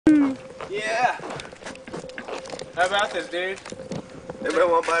Yeah. How about this, dude? Anybody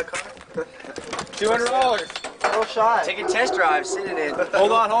want to buy a car? $200. Earl Shy. Take a test drive, sit in it.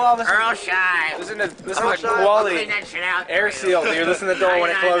 Hold on. Listen, Earl Shy. listen to Earl the Shy. quality. Clean that shit out. Air seal, dude. Listen to the door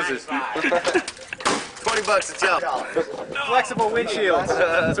when it closes. $20 a jump. Flexible windshield.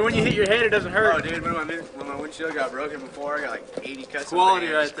 So when you hit your head, it doesn't hurt. Oh, dude, when my windshield got broken before, I got like 80 cuts. Quality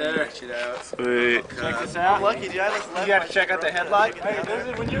on my hands, right there. cleaned that shit out. Sweet. Check this out. Lucky, dude. You have to check out the headlight. You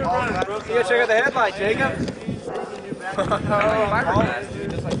gotta check out the headlight, Jacob.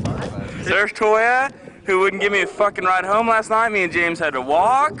 There's Toya, who wouldn't give me a fucking ride home last night. Me and James had to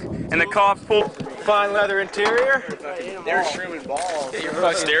walk, and the cop pulled. Fine leather interior. They're shrooming balls. Your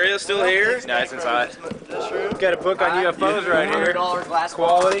fucking Stereo still here? No, it's inside. Got a book on UFOs right here.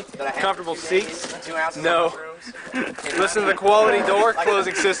 Quality, comfortable seats. 2 ounces No. of mushrooms. Listen to the quality door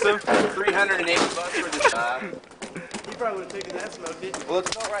closing system. $380 for the You probably would have taken that smoke, didn't you? Well,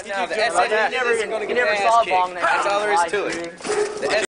 let's go right now. The like that. SAT is going to get You never an saw ass a bong kicked. that That's all there is to life, it. The